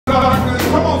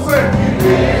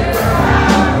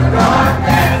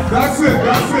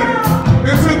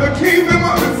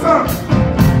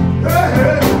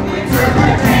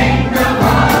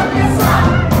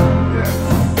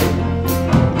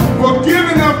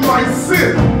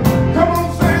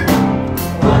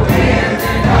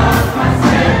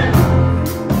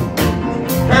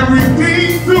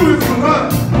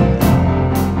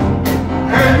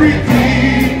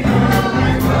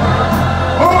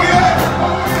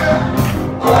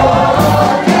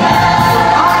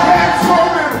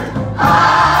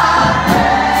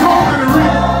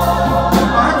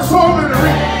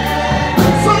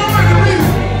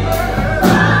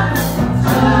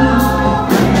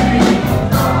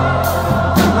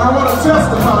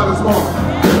testify this morning.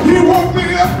 He woke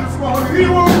me up this morning. He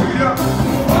woke me up.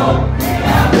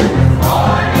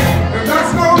 And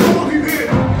that's no rule he did.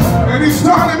 And he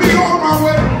started me on my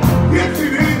way. Yes, he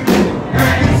did.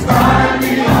 And he started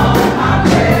me on my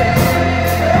way.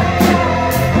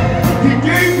 He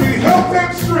gave me health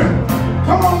and strength.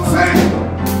 Come on, say it.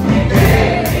 He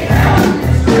gave me health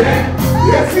and strength.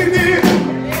 Yes, he did.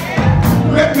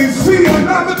 Let me see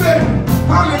another day.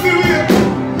 Hallelujah.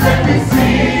 Let me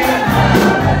see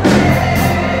another day.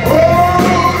 Oh,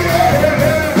 yeah.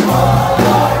 Oh,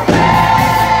 yeah.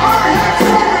 I had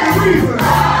so many reasons.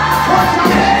 Church, I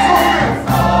had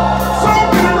so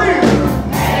many reasons.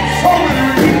 So many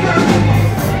reasons.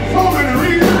 So many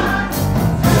reasons.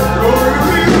 So many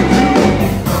reasons.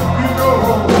 You know,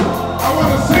 I want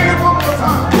to say it one more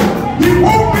time. He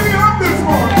woke me up this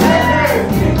morning.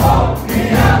 He woke me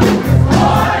up this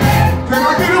morning. Can I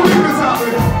get a witness out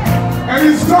there? And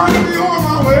he started me on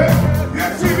my way.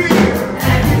 Yes, he did.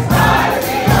 And he started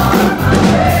me on my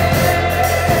way.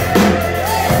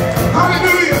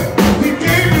 Hallelujah. He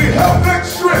gave me health and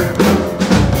strength.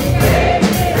 He gave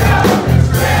me health and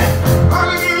strength.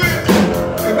 Hallelujah.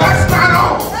 And that's not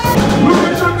all. Look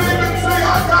at your neighbor and say,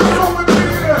 I got so many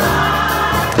reasons.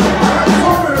 I got so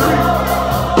many reasons.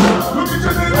 Look at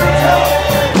your neighbor and tell him,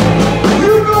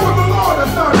 you know what the Lord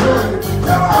has done for you.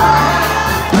 Tell him,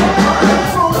 I have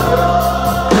so many reasons.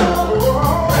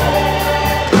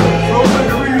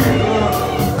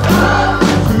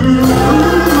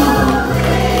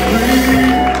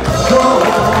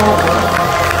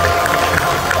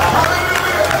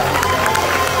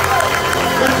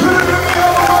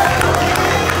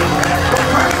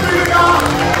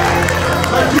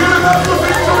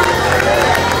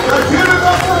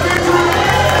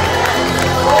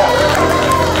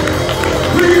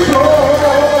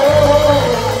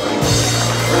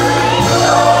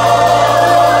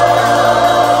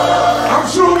 I'm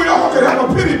sure we all could have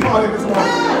a pity party this morning.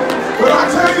 But I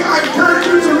tell you, I encourage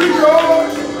you to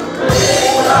rejoice.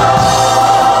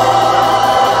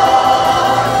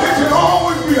 It can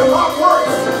always be a lot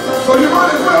worse. So you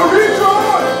might as well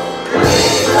rejoice.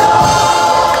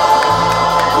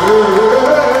 Hey,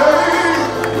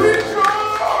 rejoice.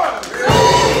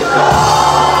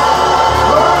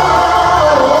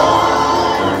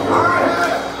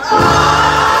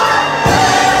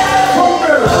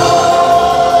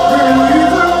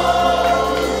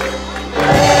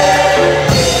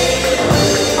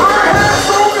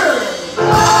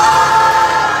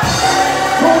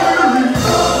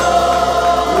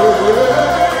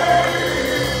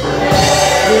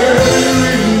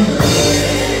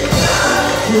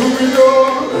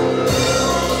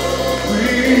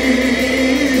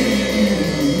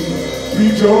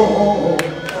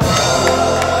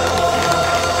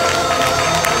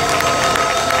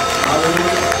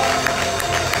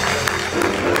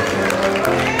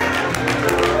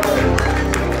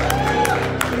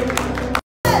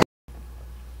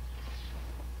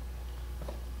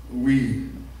 We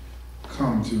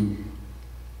come to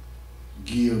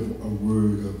give a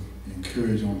word of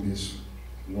encouragement on this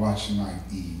watch night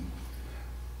eve.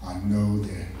 I know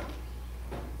that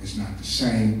it's not the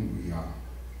same. We are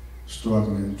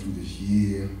struggling through this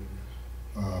year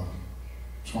of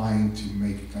trying to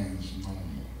make things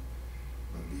normal.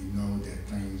 But we know that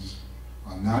things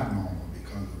are not normal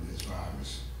because of this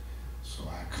virus. So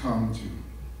I come to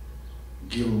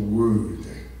give a word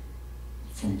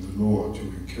from the Lord to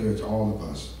encourage all of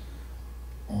us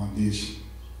on this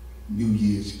New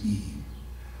Year's Eve.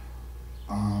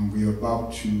 We're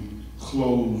about to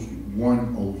close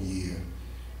one old year,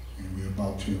 and we're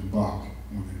about to embark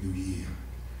on a new year.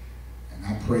 And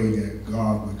I pray that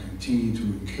God will continue to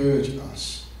encourage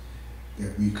us,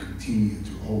 that we continue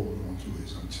to hold on to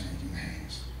his unchanging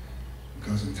hands.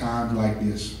 Because in times like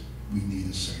this, we need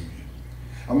a Savior.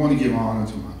 I want to give honor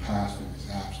to my pastor in his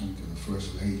absence, to the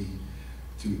First Lady,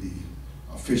 to the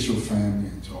official family,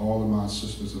 and to all of my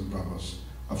sisters and brothers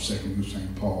of Second New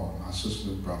St. Paul, my sisters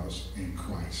and brothers in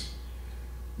Christ.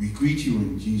 We greet you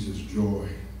in Jesus' joy,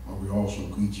 but we also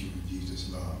greet you in Jesus'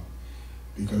 love,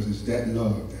 because it's that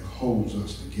love that holds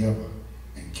us together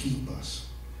and keep us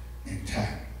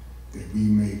intact, that we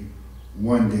may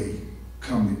one day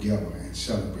come together and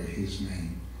celebrate his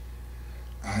name.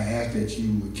 I ask that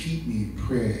you would keep me in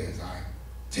prayer as I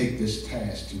take this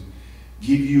task to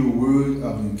give you a word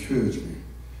of encouragement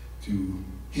to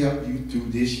help you through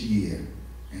this year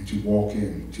and to walk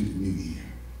into the new year.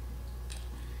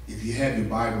 If you have your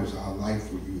Bibles, I'd like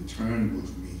for you to turn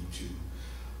with me to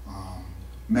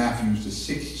Matthew, the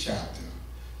 6th chapter,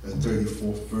 the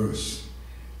 34th verse.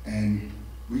 And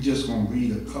we're just going to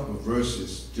read a couple of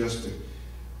verses just to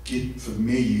get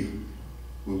familiar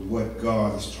with what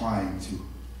God is trying to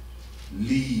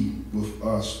lead with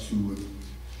us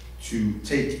to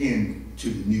take into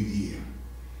the new year.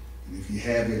 And if you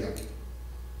have it,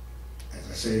 as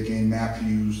I say again,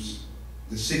 Matthew's,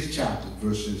 the 6th chapter,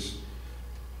 verses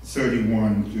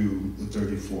 31 through the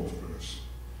 34th verse.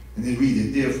 And they read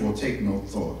it, therefore take no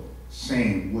thought,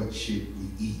 saying, what should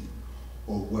we eat?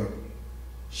 Or what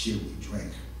should we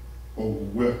drink? Or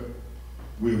where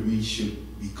we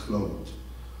should be clothed?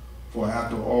 For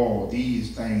after all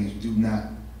these things do not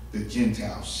the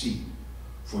Gentiles seek.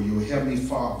 For your heavenly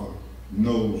Father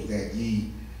knows that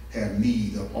ye have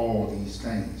need of all these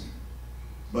things.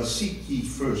 But seek ye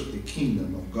first the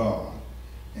kingdom of God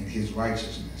and his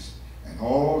righteousness, and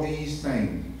all these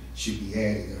things should be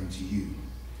added unto you.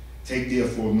 Take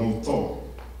therefore no thought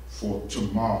for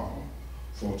tomorrow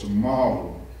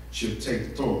should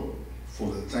take thought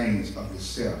for the things of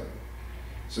itself.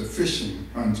 Sufficient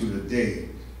unto the day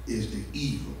is the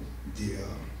evil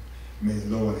thereof. May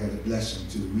the Lord add a blessing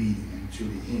to the reading and to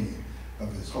the hearing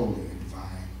of his holy and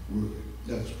divine word.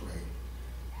 Let us pray.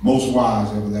 Most wise,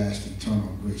 everlasting,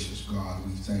 eternal, gracious God,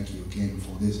 we thank you again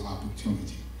for this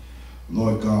opportunity.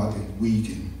 Lord God, that we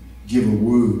can give a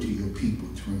word to your people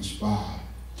to inspire,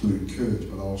 to encourage,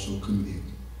 but also convict.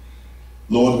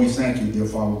 Lord, we thank you, dear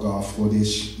Father God, for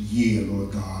this year,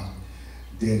 Lord God,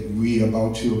 that we are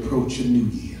about to approach a new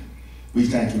year. We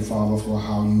thank you, Father, for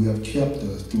how you have kept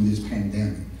us through this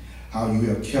pandemic, how you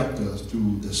have kept us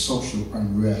through the social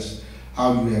unrest,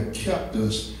 how you have kept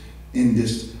us in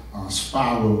this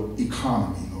spiral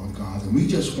economy, Lord God. And we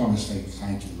just want to say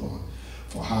thank you, Lord,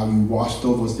 for how you watched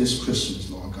over us this Christmas,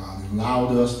 Lord God, and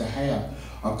allowed us to have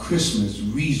a Christmas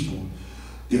reasonable,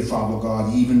 dear Father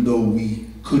God, even though we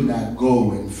could not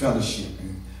go and fellowship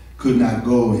and could not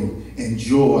go and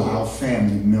enjoy our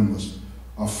family members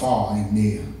afar and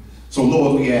near. So,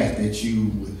 Lord, we ask that you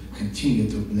would continue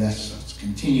to bless us,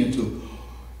 continue to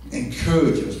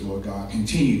encourage us, Lord God,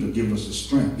 continue to give us the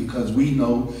strength, because we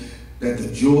know that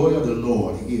the joy of the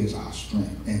Lord is our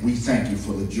strength. And we thank you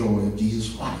for the joy of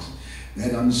Jesus Christ,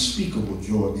 that unspeakable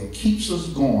joy that keeps us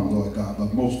going, Lord God,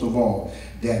 but most of all,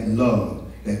 that love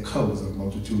that covers a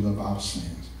multitude of our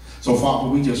sins. So, Father,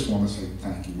 we just want to say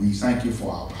thank you. We thank you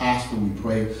for our pastor. We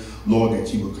pray, Lord,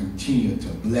 that you will continue to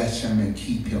bless him and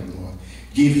keep him, Lord.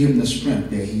 Give him the strength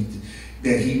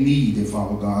that he needed,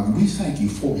 Father God. And we thank you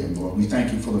for him, Lord. We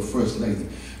thank you for the First Lady.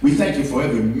 We thank you for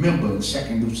every member in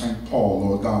 2nd St. Paul,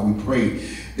 Lord God. We pray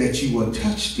that you will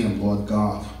touch them, Lord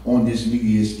God, on this New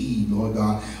Year's Eve, Lord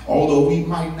God. Although we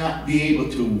might not be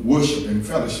able to worship and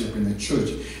fellowship in the church,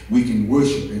 we can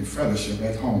worship and fellowship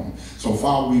at home. So,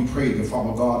 Father, we pray, the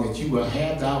Father God, that you will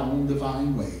have thy own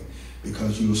divine way,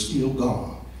 because you are still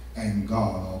God and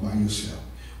God all by yourself.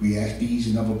 We ask these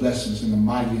and other blessings in the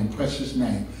mighty and precious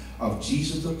name of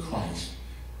Jesus the Christ,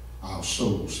 our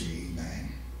soul say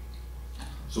amen.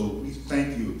 So we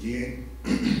thank you again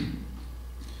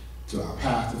to our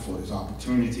pastor for this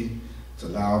opportunity to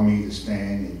allow me to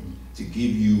stand and to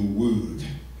give you a word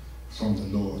from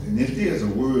the Lord. And if there's a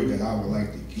word that I would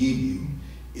like to give you,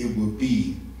 it would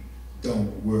be,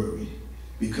 don't worry.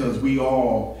 Because we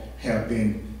all have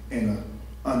been in an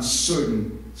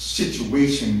uncertain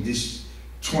situation this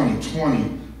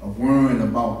 2020 of worrying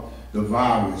about the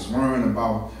virus, worrying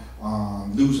about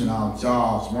losing our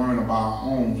jobs, worrying about our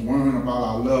homes, worrying about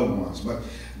our loved ones. But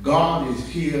God is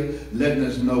here letting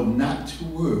us know not to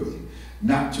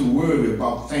worry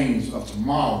about things of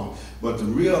tomorrow, but to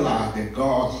realize that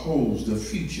God holds the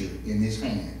future in his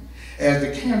hand. As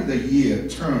the calendar year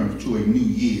turns to a new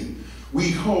year, we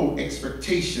hold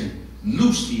expectation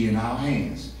loosely in our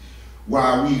hands,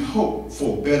 while we hope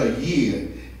for a better year,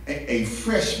 a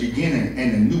fresh beginning,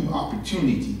 and a new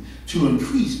opportunity to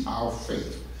increase our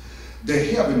faith. The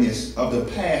heaviness of the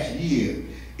past year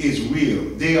is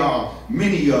real. There are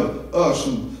many of us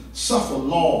who suffer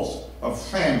loss of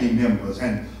family members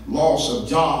and loss of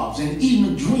jobs and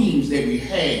even dreams that we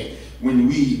had when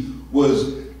we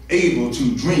was able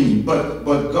to dream. But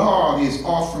God is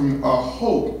offering a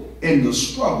hope in the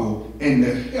struggle and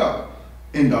the help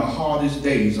in the hardest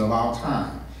days of our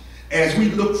time. As we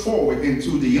look forward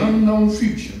into the unknown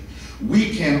future,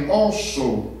 we can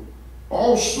also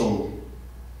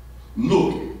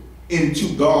look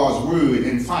into God's word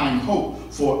and find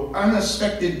hope for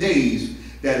unexpected days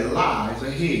that lies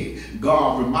ahead.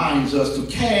 God reminds us to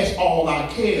cast all our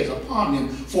cares upon him,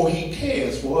 for he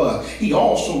cares for us. He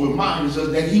also reminds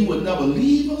us that he would never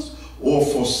leave us or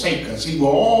forsake us. He will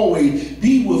always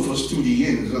be with us to the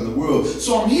ends of the world.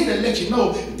 So I'm here to let you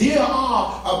know there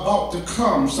are about to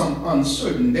come some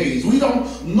uncertain days. We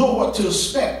don't know what to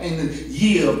expect in the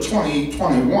year of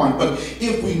 2021, but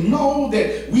if we know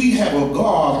that we have a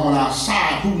God on our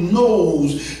side who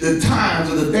knows the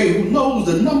times of the day, who knows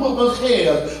the number of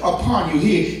hairs upon your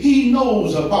head, he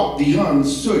knows about the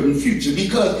uncertain future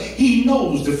because he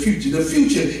knows the future. The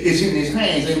future is in his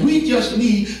hands, and we just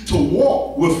need to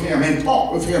walk with him and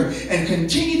talk with him and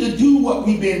continue to do what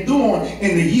we've been doing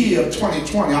in the year of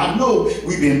 2020. I know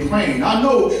we've been praying. I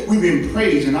know we've been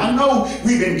praising. I know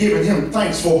we've been giving him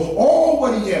thanks for all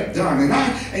what he has done.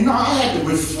 And I had to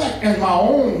reflect in my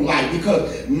own life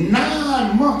because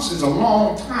 9 months is a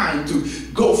long time to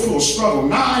go through a struggle.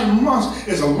 9 months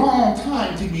is a long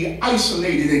time to be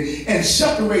isolated and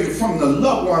separated from the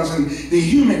loved ones and the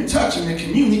human touch and the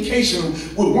communication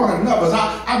with one another.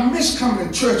 I miss coming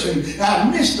to church, and I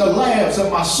miss the laughs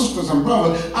of my sisters and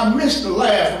brothers. I miss the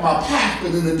laugh of my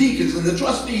pastors and the deacons and the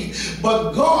trustees.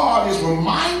 But God is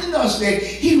reminding us that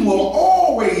he will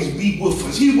always be with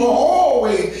us. He will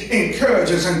always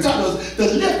encourage us and tell us to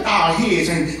lift our heads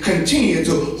and continue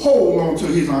to hold on to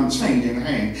his unchanging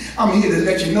hand. I'm here to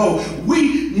let you know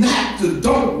we have to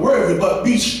don't worry but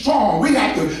be strong. We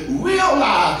have to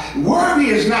realize worry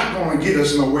is not going to get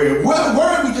us nowhere.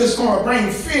 Worry is just going to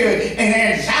bring fear and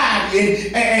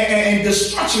anxiety and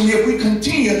destruction if we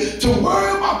continue to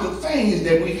worry about the things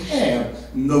that we have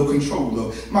no control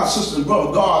of. My sister and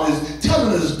brother, God is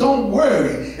telling us don't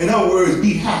worry. In other words,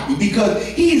 be happy, because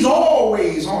he's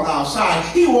always on our side.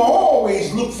 He will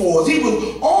always look for us. He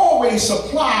will always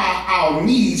supply our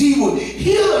needs. He will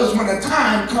heal us when the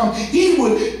time comes. He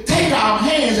would take our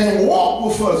hands and walk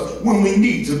with us when we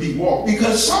need to be walked.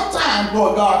 Because sometimes,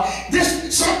 Lord God,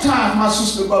 sometimes, my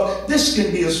sister and brother, this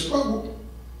can be a struggle.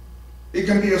 It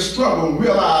can be a struggle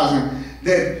realizing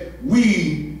that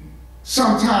we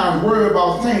sometimes worry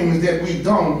about things that we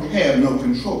don't have no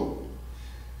control.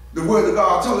 The word of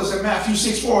God tells us in Matthew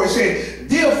 6:4, it says,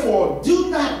 therefore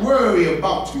do not worry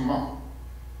about tomorrow,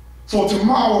 for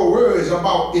tomorrow worries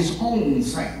about its own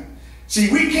thing. See,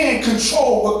 we can't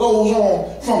control what goes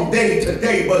on from day to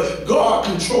day, but God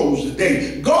controls the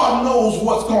day. God knows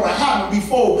what's going to happen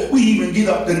before we even get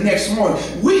up the next morning.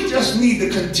 We just need to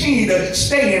continue to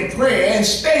stay in prayer and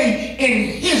stay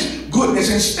in his goodness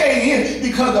and stay in,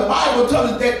 because the Bible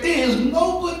tells us that there is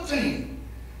no good thing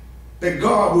that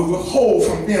God will withhold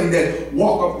from them that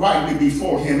walk uprightly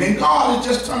before him. And God is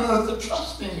just telling us to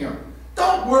trust in him.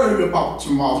 Don't worry about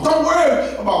tomorrow. Don't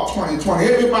worry about 2020.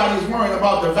 Everybody's worrying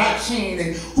about the vaccine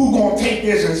and who's going to take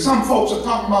this. And some folks are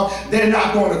talking about they're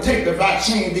not going to take the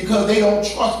vaccine because they don't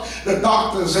trust the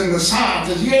doctors and the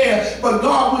scientists. Yeah, but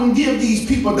God wouldn't give these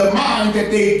people the mind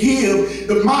that they give,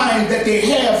 the mind that they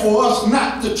have for us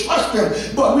not to trust them.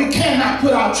 But we cannot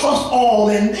put our trust all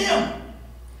in them.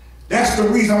 That's the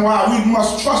reason why we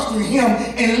must trust in him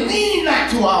and lean not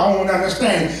to our own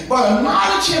understanding, but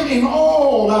acknowledge him in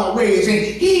all our ways, and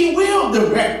he will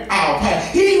direct our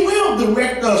path. He will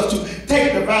direct us to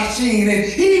take the vaccine, and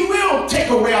he will take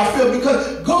away our fear,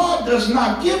 because God does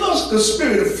not give us the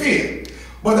spirit of fear,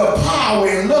 but of power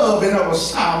and love and of a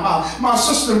sound mind. My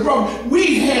sister and brother,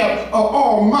 we have an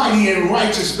almighty and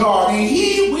righteous God, and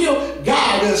he will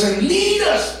guide us and lead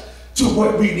us to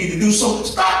what we need to do. So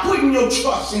stop putting your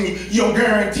trust and your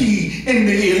guarantee in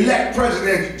the elect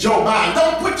President Joe Biden.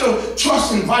 Don't put your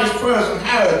trust in Vice President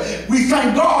Harris. We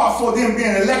thank God for them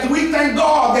being elected. We thank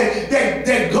God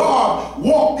that God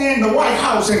walked in the White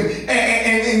House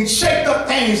and shaped up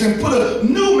things and put a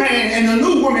new man and a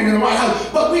new woman in the White House.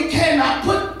 But we cannot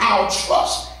put our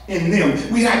trust in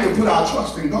them. We have to put our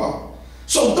trust in God.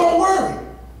 So don't worry.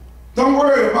 Don't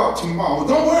worry about tomorrow.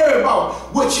 Don't worry about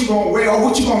what you're going to wear or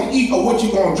what you're going to eat or what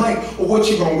you're going to drink or what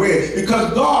you're going to wear.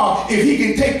 Because God, if he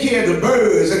can take care of the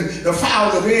birds and the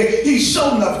fowls of the air, he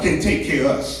sure enough can take care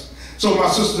of us. So my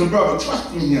sisters and brothers,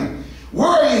 trust in him.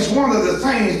 Worry is one of the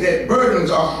things that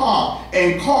burdens our heart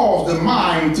and cause the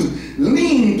mind to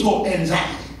lean toward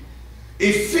anxiety.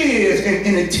 It fears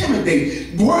and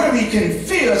intimidates. Worry can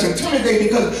fear us, intimidate,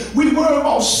 because we worry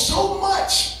about so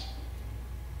much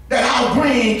that our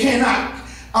brain cannot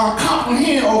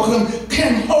comprehend or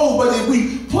can hold. But if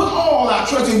we put all our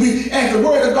trust in, as the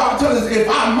word of God tells us, if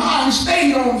our mind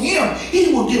stays on him,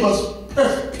 he will give us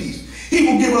perfect peace. He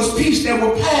will give us peace that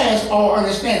will pass all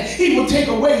understanding. He will take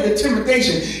away the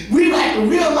temptation. We have to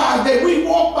realize that we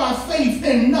walk by faith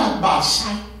and not by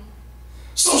sight.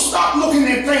 So stop looking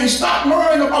at things. Stop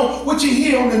worrying about what you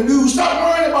hear on the news. Stop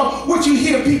worrying about what you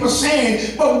hear people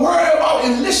saying. But worry about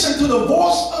and listen to the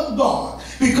voice of God.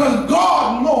 Because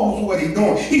God knows what he's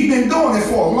doing. He's been doing it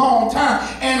for a long time.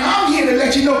 And I'm here here to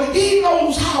let you know he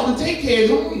knows how to take care of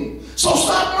his own. So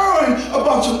stop worrying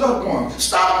about your loved ones.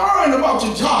 Stop worrying about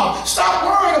your job. Stop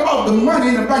worrying about the money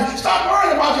in the bank. Stop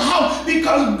worrying about your house,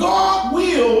 because God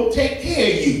will take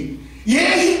care of you.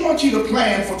 Yeah, he wants you to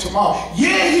plan for tomorrow.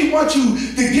 Yeah, he wants you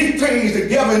to get things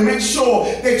together and make sure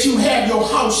that you have your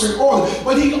house in order.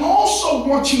 But he also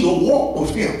wants you to walk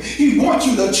with him. He wants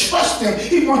you to trust him.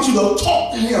 He wants you to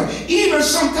talk to him. Even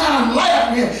sometimes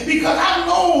laugh at him. Because I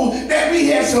know that we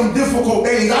had some difficult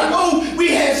days. I know we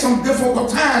had some difficult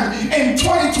times. And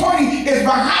 2020 is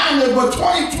behind us, but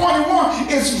 2021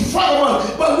 is in front of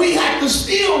us. But we have to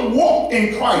still walk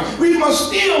in Christ. We must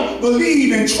still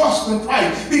believe and trust in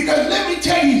Christ. Because let me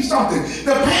tell you something.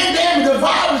 The pandemic, the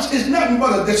virus is nothing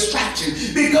but a distraction,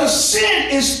 because sin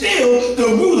is still the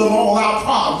root of all our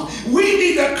problems. We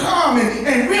need to come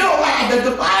and realize that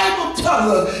the Bible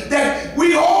tells us that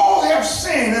we all have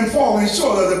sinned and fallen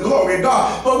short of the glory of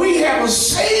God. But we have a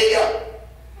Savior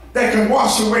that can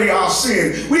wash away our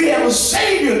sins. We have a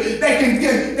Savior that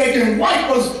can wipe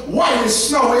us white as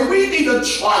snow. And we need to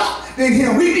trust in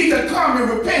him. We need to come and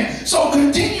repent. So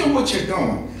continue what you're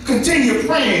doing. Continue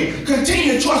praying.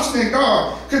 Continue trusting in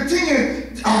God. Continue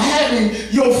having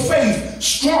your faith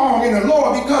strong in the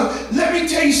Lord. Because let me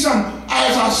tell you something.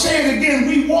 As I say it again,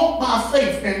 we walk by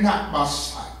faith and not by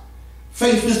sight.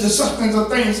 Faith is the substance of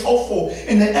things hoped for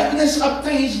and the evidence of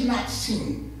things not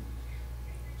seen.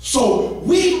 So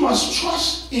we must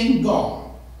trust in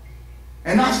God.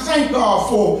 And I thank God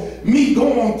for me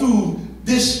going through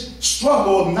this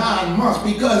struggle of 9 months,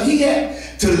 because he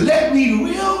had to let me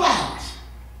realize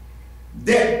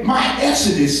that my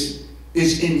exodus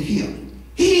is in him.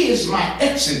 He is my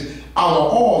exit out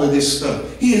of all of this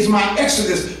stuff. He is my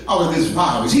exodus out of this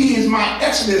virus. He is my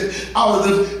exodus out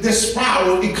of this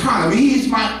spiral economy. He is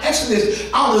my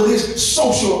exodus out of this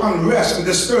social unrest and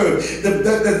disturb.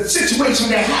 The situation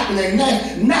that happened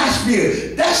in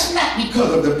Nashville, that's not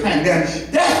because of the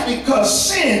pandemic. That's because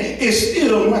sin is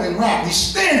still running rapidly.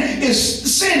 Sin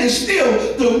is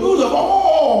still the root of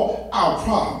all our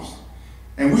problems.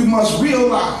 And we must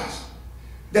realize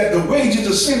that the wages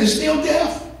of sin is still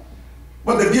death.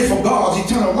 But the gift of God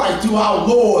is eternal life through our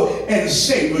Lord and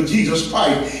Savior, Jesus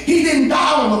Christ. He didn't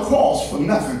die on the cross for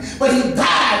nothing, but he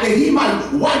died that he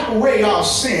might wipe away our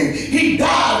sin. He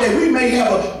died that we may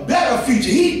have a better future.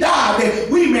 He died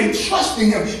that we may trust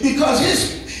in him,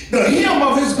 because the hem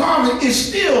of his garment is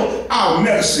still our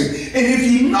medicine. And if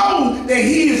you know that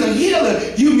he is a healer,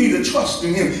 you need to trust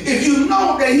in him. If you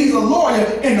know that he's a lawyer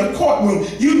in the courtroom,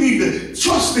 you need to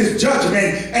trust his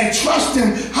judgment and trust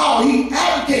him how he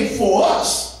advocates for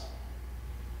us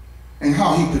and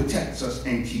how he protects us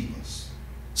and keeps us.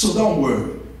 So don't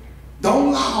worry.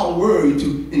 Don't allow worry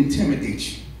to intimidate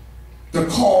you, to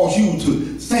cause you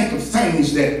to think of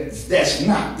things that's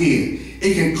not there.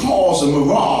 It can cause a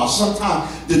mirage,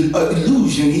 sometimes the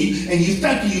illusion, and you're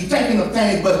thinking of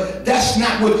things, but that's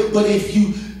not what. But if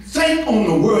you think on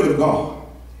the word of God,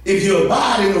 if you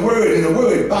abide in the word and the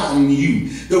word abide in you,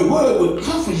 the word will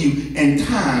comfort you in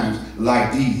times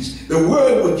like these. The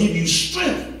word will give you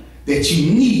strength that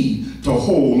you need to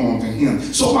hold on to him.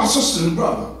 So my sisters and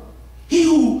brothers, he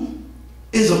who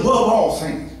is above all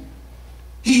things,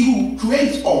 he who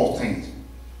creates all things,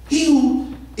 he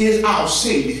who is our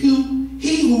Savior,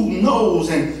 he who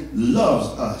knows and loves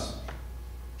us,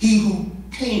 he who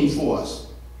came for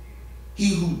us,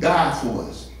 he who died for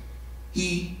us,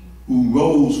 he who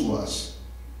rose for us,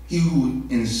 he who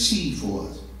intercede for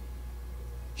us,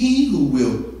 he who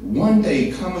will one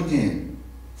day come again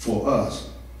for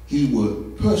us, he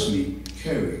will personally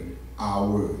carry our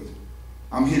word.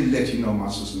 I'm here to let you know, my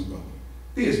sister and brother,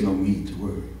 there's no need to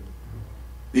worry.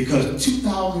 Because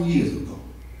 2,000 years ago,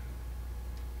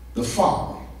 the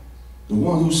Father, the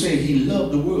one who said he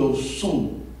loved the world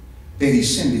so that he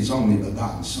sent his only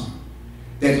begotten Son,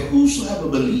 that whosoever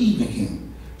believe in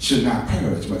him should not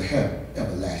perish but have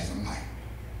everlasting life.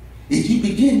 If you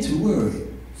begin to worry,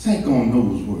 think on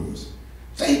those words.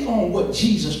 Think on what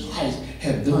Jesus Christ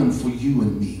had done for you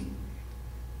and me.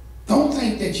 Don't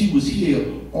think that you was here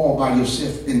all by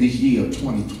yourself in this year of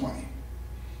 2020.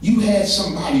 You had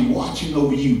somebody watching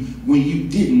over you when you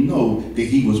didn't know that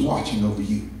he was watching over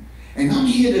you. And I'm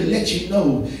here to let you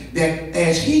know that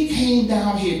as he came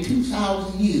down here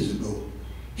 2,000 years ago,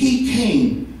 he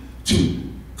came to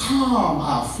calm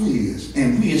our fears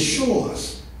and reassure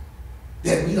us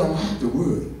that we don't have to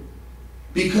worry,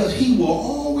 because he will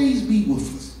always be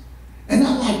with us. And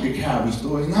I like the Calvary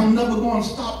story, and I'm never going to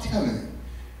stop telling it,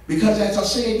 because as I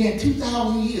say again,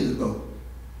 2,000 years ago,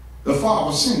 the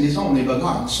Father sent his only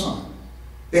begotten Son,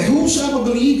 that whosoever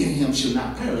believed in him should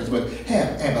not perish but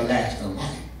have everlasting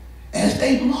life. as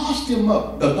they marched him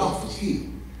up the Golgotha hill,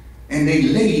 and they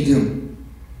laid him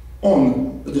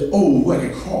on the old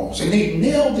rugged cross, and they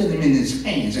nailed him in his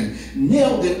hands and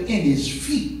nailed him in his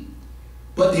feet.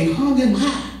 But they hung him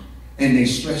high and they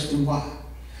stretched him wide.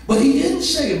 But he didn't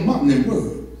say a mumbling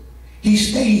word. He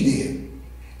stayed there.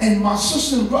 And my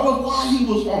sister and brother, while he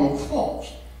was on the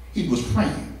cross, he was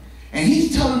praying. And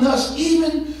he's telling us,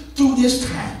 even through this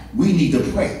time, we need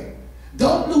to pray.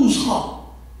 Don't lose heart.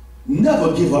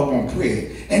 Never give up on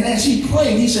prayer. And as he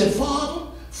prayed, he said, Father,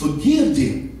 forgive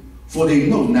them, for they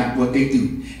know not what they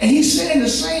do. And he's saying the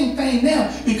same thing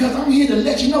now, because I'm here to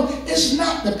let you know it's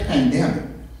not the pandemic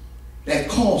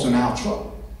that's causing our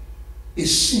trouble.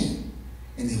 It's sin.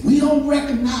 And if we don't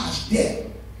recognize that,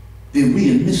 then we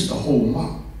have missed the whole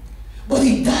mark. But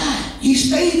he died. He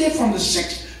stayed there from the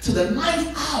 6th to the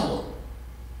 9th hour.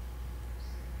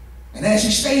 And as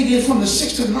he stayed there from the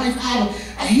 6th to the 9th hour,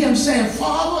 I hear him saying,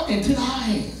 Father, into thy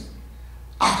hands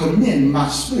I commend my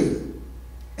spirit.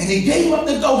 And he gave up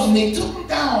the ghost, and they took him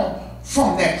down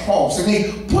from that cross, and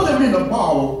they put him in a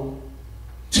borrowed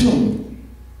tomb.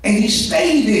 And he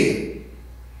stayed there.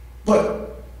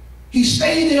 But he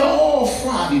stayed there all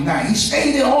Friday night. He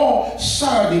stayed there all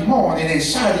Saturday morning and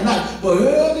Saturday night. But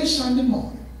early Sunday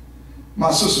morning, my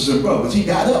sisters and brothers, he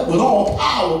got up with all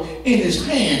power in his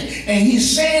hands. And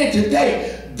he's saying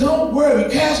today, don't worry,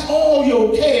 cast all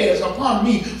your cares upon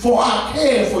me, for I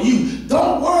care for you.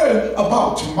 Don't worry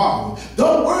about tomorrow.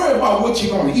 Don't worry about what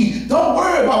you're going to eat. Don't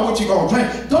worry about what you're going to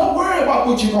drink. Don't worry about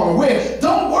what you're going to wear.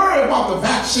 Don't worry about the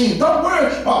vaccine. Don't worry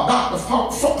about Dr.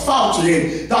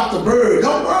 Fauci and Dr. Bird.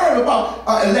 Don't worry about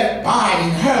elect Biden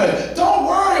and Harris. Don't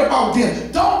worry about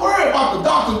them. Don't worry about the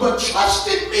doctors, but trust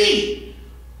in me.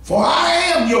 For I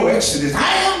am your Exodus.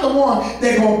 I am the one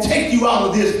that's going to take you out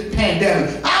of this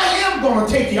pandemic. I am going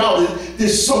to take you out of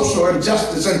this social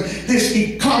injustice and this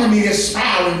economy that's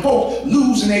spiraling. Folks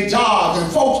losing their jobs,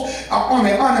 and folks are on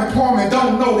their unemployment,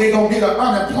 don't know they're going to get an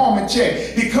unemployment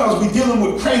check because we're dealing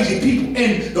with crazy people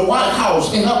in the White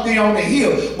House and up there on the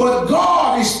hill. But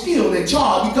God is still in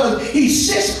charge, because he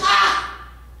sits high,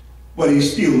 but he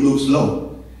still looks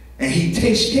low. And he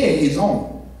takes care of his own.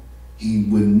 He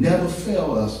will never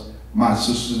fail us, my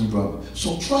sisters and brothers.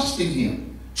 So trust in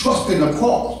him. Trust in the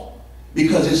cross,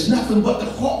 because it's nothing but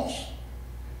the cross.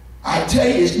 I tell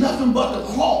you, it's nothing but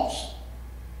the cross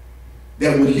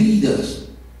that will lead us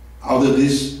out of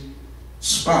this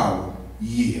spiral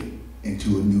year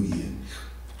into a new year.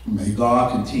 May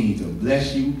God continue to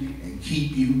bless you and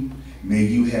keep you. May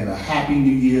you have a happy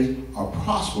new year, a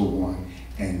prosperous one,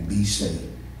 and be safe.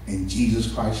 In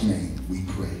Jesus Christ's name we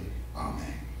pray.